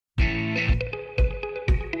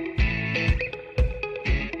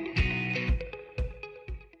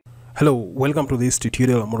Hello, welcome to this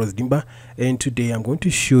tutorial. I'm Morris Dimba, and today I'm going to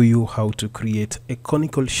show you how to create a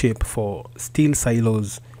conical shape for steel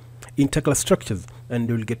silos in Tekla Structures, and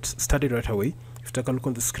we'll get started right away. If you take a look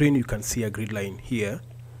on the screen, you can see a grid line here,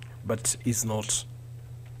 but it's not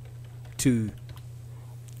to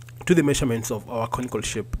the measurements of our conical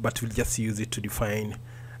shape, but we'll just use it to define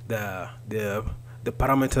the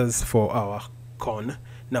parameters for our con.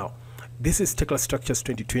 Now, this is Tekla Structures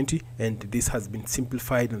 2020, and this has been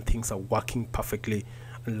simplified and things are working perfectly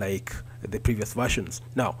like the previous versions.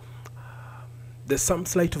 Now, there's some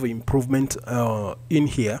slight of improvement in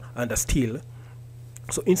here under steel.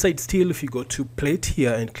 So inside steel, if you go to plate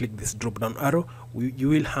here and click this drop down arrow, you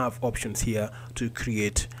will have options here to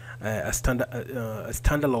create a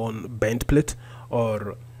standalone bent plate,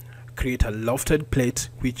 or create a lofted plate,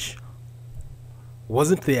 which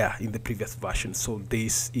wasn't there in the previous version. So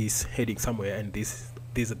this is heading somewhere, and these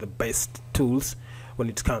are the best tools when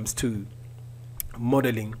it comes to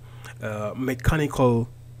modeling mechanical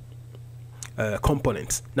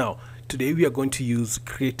components. Now today we are going to use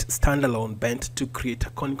create standalone bent to create a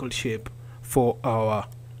conical shape for our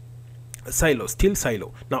silo, steel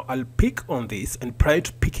silo. Now I'll pick on this, and prior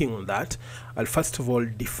to picking on that, I'll first of all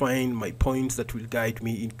define my points that will guide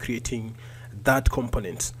me in creating that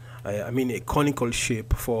component. I mean a conical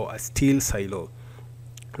shape for a steel silo.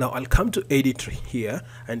 Now I'll come to edit here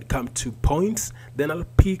and come to points, then I'll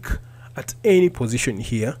pick at any position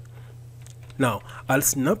here. Now I'll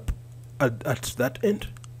snap at that end,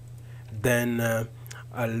 then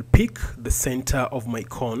I'll pick the center of my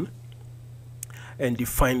con and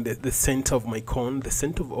define the center of my con. The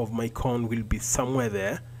center of my con will be somewhere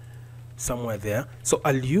there. So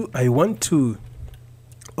I want to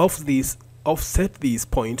offset these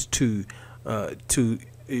points to a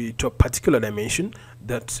particular dimension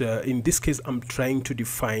that in this case I'm trying to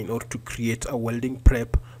define or to create a welding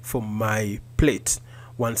prep for my plate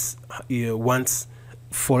once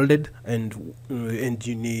folded, and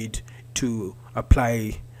you need to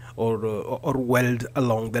apply or weld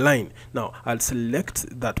along the line. Now I'll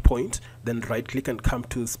select that point, then right click and come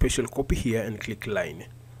to special copy here and click line.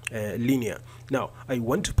 Linear. Now I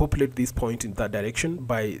want to populate this point in that direction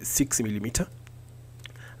by 6 millimeter.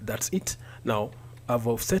 That's it. Now I've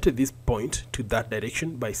offsetted this point to that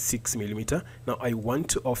direction by 6 millimeter. Now I want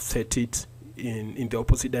to offset it in the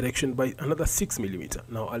opposite direction by another 6 millimeter.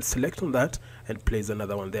 Now I'll select on that and place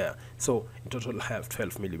another one there. So in total I have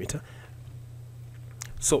 12 millimeter.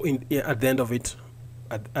 So at the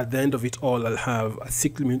end of it all, I'll have a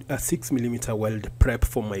 6 millimeter weld prep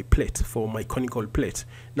for my plate, for my conical plate.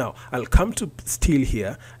 Now I'll come to steel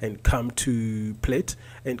here and come to plate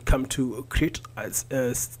and come to create a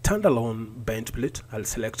standalone bent plate. I'll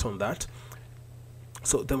select on that.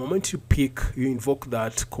 So the moment you invoke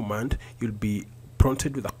that command, you'll be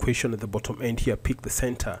prompted with a question at the bottom end here. Pick the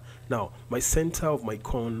center. Now my center of my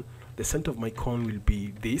con, the center of my con will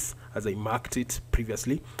be this, as I marked it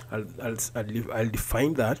previously. I'll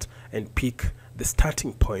define that and pick the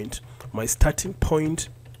starting point. My starting point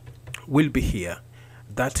will be here.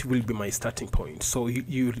 That will be my starting point. So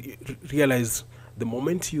you realize the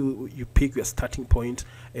moment you pick your starting point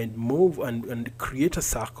and move and create a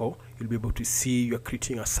circle, you'll be able to see you're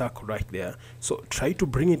creating a circle right there. So try to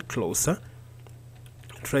bring it closer.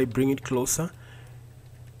 Bring it closer,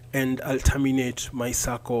 and I'll terminate my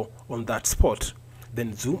circle on that spot.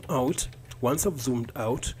 Then zoom out. Once I've zoomed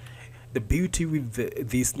out, the beauty with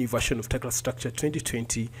this new version of Tekla Structure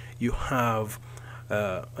 2020, you have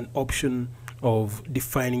an option of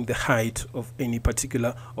defining the height of any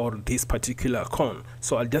particular or this particular con.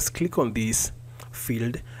 So I'll just click on this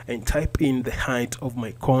field and type in the height of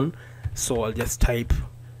my con. So I'll just type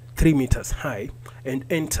 3 meters high and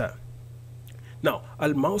enter. Now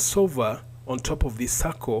I'll mouse over on top of this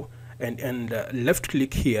circle and left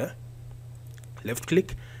click here, left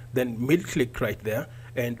click, then middle click right there,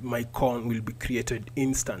 and my con will be created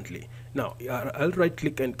instantly. Now I'll right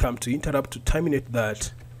click and come to interrupt to terminate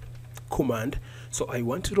that command. So I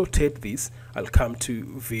want to rotate this. I'll come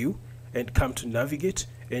to view and come to navigate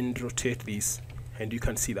and rotate this, and you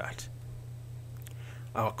can see that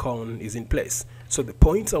our con is in place. So the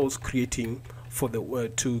points I was creating for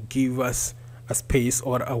the to give us a space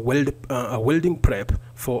or a welding prep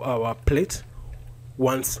for our plate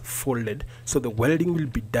once folded. So the welding will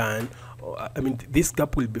be done, this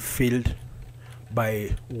gap will be filled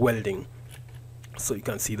by welding. So you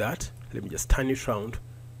can see that. Let me just turn it around.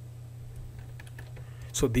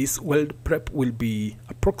 So this weld prep will be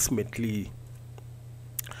approximately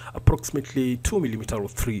 2 millimeter or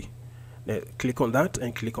 3. Now click on that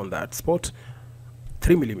and click on that spot,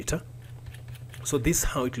 3 millimeter. So this is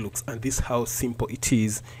how it looks, and this is how simple it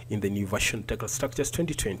is in the new version Tekla Structures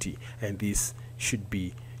 2020, and this should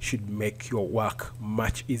make your work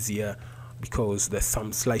much easier because there's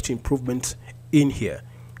some slight improvement in here.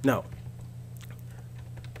 Now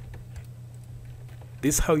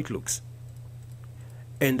this is how it looks,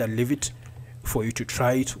 and I'll leave it for you to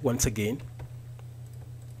try it once again.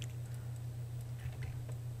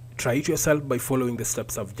 Try it yourself by following the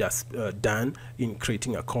steps I've just done in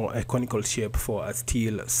creating a conical shape for a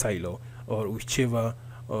steel silo, or whichever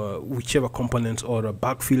component, or a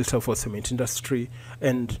bag filter for cement industry.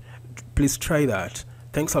 And please try that.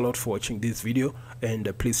 Thanks a lot for watching this video,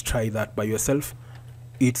 and please try that by yourself.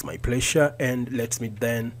 It's my pleasure, and let's meet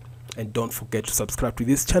then. And don't forget to subscribe to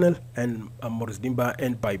this channel. And I'm Morris Dimba,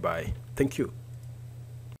 and bye bye. Thank you.